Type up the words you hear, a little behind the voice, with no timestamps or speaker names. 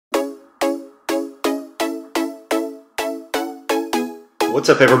What's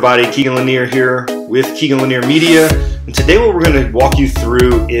up everybody, Keegan Lanier here with Keegan Lanier Media, and today what we're going to walk you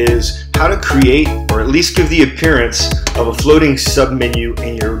through is how to create or at least give the appearance of a floating submenu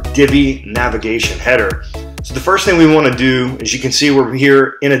in your Divi navigation header. So the first thing we want to do, as you can see, we're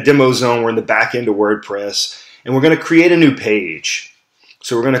here in a demo zone, we're in the back end of WordPress, and we're going to create a new page.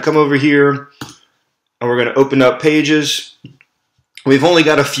 So we're going to come over here and we're going to open up pages. We've only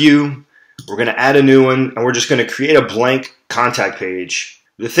got a few. We're going to add a new one, and we're just going to create a blank contact page.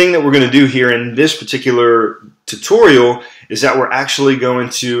 The thing that we're going to do here in this particular tutorial is that we're actually going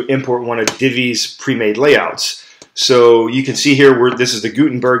to import one of Divi's pre-made layouts. So you can see here this is the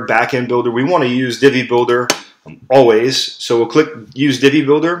Gutenberg backend builder. We want to use Divi Builder always. So we'll click Use Divi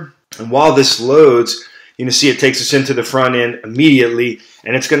Builder, and while this loads, you can see it takes us into the front end immediately,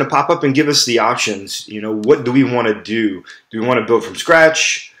 and it's going to pop up and give us the options. You know, what do we want to do? Do we want to build from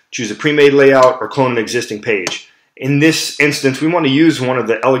scratch, choose a pre-made layout, or clone an existing page? In this instance, we want to use one of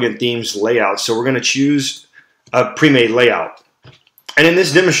the Elegant Themes layouts, so we're going to choose a pre-made layout. And in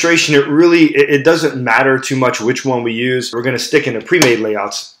this demonstration, it doesn't matter too much which one we use. We're going to stick in the pre-made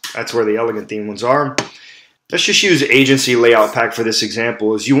layouts. That's where the Elegant Theme ones are. Let's just use Agency Layout Pack for this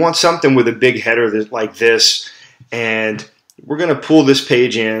example. Is you want something with a big header like this, and we're going to pull this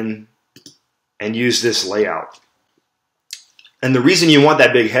page in and use this layout. And the reason you want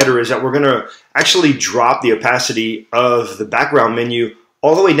that big header is that we're going to actually drop the opacity of the background menu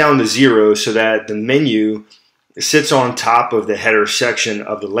all the way down to 0 so that the menu sits on top of the header section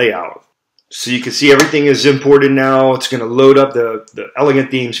of the layout. So you can see everything is imported now. It's going to load up the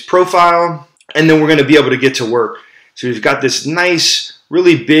Elegant Themes profile, and then we're going to be able to get to work. So we've got this nice,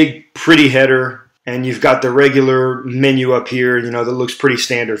 really big, pretty header, and you've got the regular menu up here, you know, that looks pretty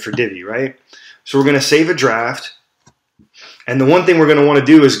standard for Divi, right? So we're going to save a draft. And the one thing we're going to want to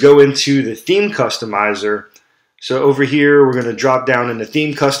do is go into the theme customizer. So over here, we're going to drop down in the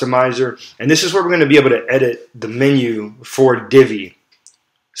theme customizer, and this is where we're going to be able to edit the menu for Divi.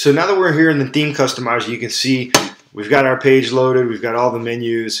 So now that we're here in the theme customizer, you can see we've got our page loaded, we've got all the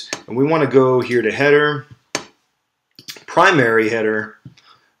menus, and we want to go here to header, primary header,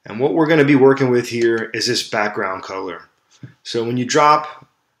 and what we're going to be working with here is this background color. So when you drop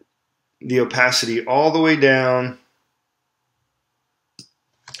the opacity all the way down,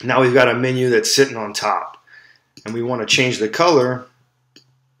 now we've got a menu that's sitting on top, and we want to change the color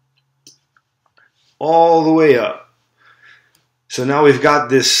all the way up. So now we've got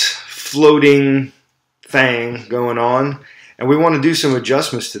this floating thing going on, and we want to do some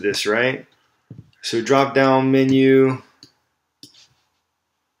adjustments to this, right? So drop down menu,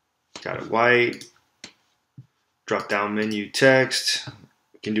 got it white, drop down menu text.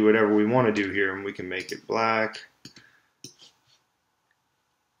 We can do whatever we want to do here, and we can make it black.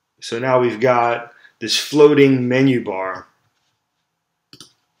 So now we've got this floating menu bar.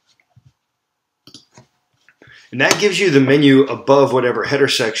 And that gives you the menu above whatever header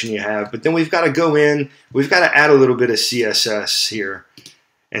section you have. But then we've got to go in, we've got to add a little bit of CSS here.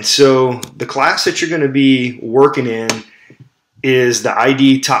 And so the class that you're going to be working in is the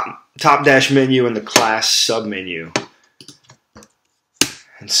ID top dash menu and the class submenu.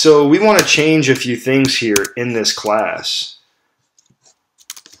 And so we want to change a few things here in this class.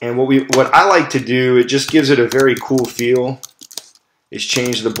 And what I like to do, it just gives it a very cool feel, is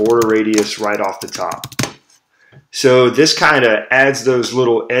change the border radius right off the top. So this kind of adds those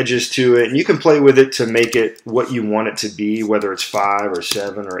little edges to it, and you can play with it to make it what you want it to be, whether it's 5 or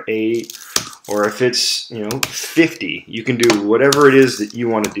 7 or 8, or if it's, you know, 50. You can do whatever it is that you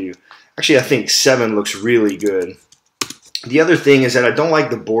want to do. Actually, I think 7 looks really good. The other thing is that I don't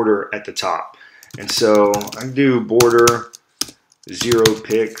like the border at the top, and so I can do border 0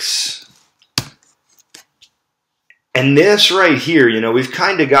 pixels. And this right here, you know, we've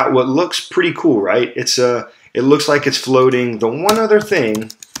kind of got what looks pretty cool, right? It looks like it's floating. The one other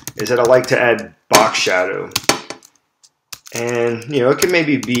thing is that I like to add box shadow. And, you know, it can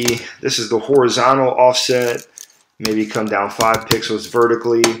maybe be, this is the horizontal offset, maybe come down 5 pixels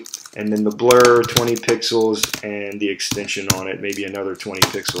vertically, and then the blur 20 pixels, and the extension on it, maybe another 20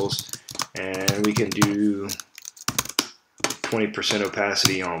 pixels. And we can do 20%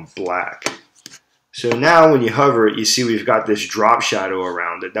 opacity on black. So now when you hover it, you see we've got this drop shadow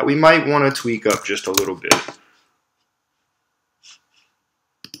around it that we might want to tweak up just a little bit.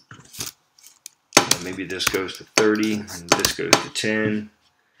 Maybe this goes to 30 and this goes to 10.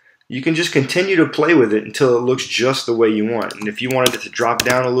 You can just continue to play with it until it looks just the way you want. And if you wanted it to drop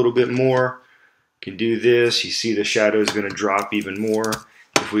down a little bit more, you can do this. You see the shadow is going to drop even more.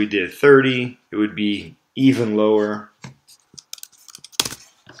 If we did 30, it would be even lower.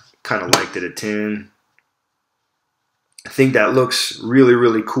 Kind of liked it at 10. think that looks really,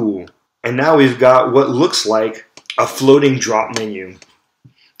 really cool. And now we've got what looks like a floating drop menu.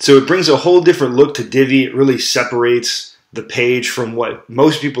 So it brings a whole different look to Divi. It really separates the page from what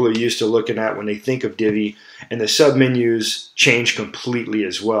most people are used to looking at when they think of Divi, and the submenus change completely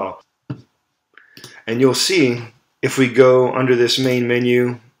as well. And you'll see if we go under this main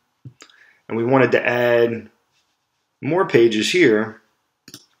menu and we wanted to add more pages here,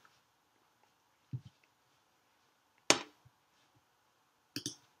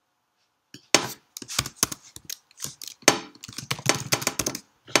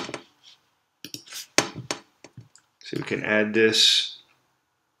 so we can add this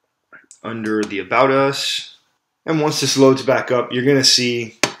under the About Us. And once this loads back up, you're going to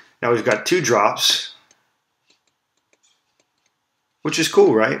see now we've got 2 drops, which is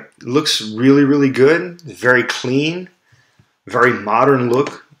cool, right? It looks really, really good. It's very clean, very modern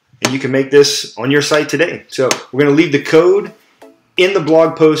look. And you can make this on your site today. So we're going to leave the code in the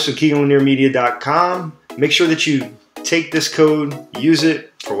blog post on KeeganLanierMedia.com. Make sure that you take this code, use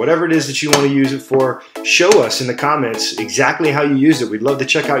it for whatever it is that you want to use it for. Show us in the comments exactly how you use it. We'd love to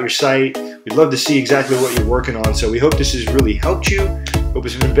check out your site. We'd love to see exactly what you're working on. So we hope this has really helped you. Hope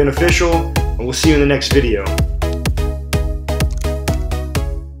it's been beneficial, and we'll see you in the next video.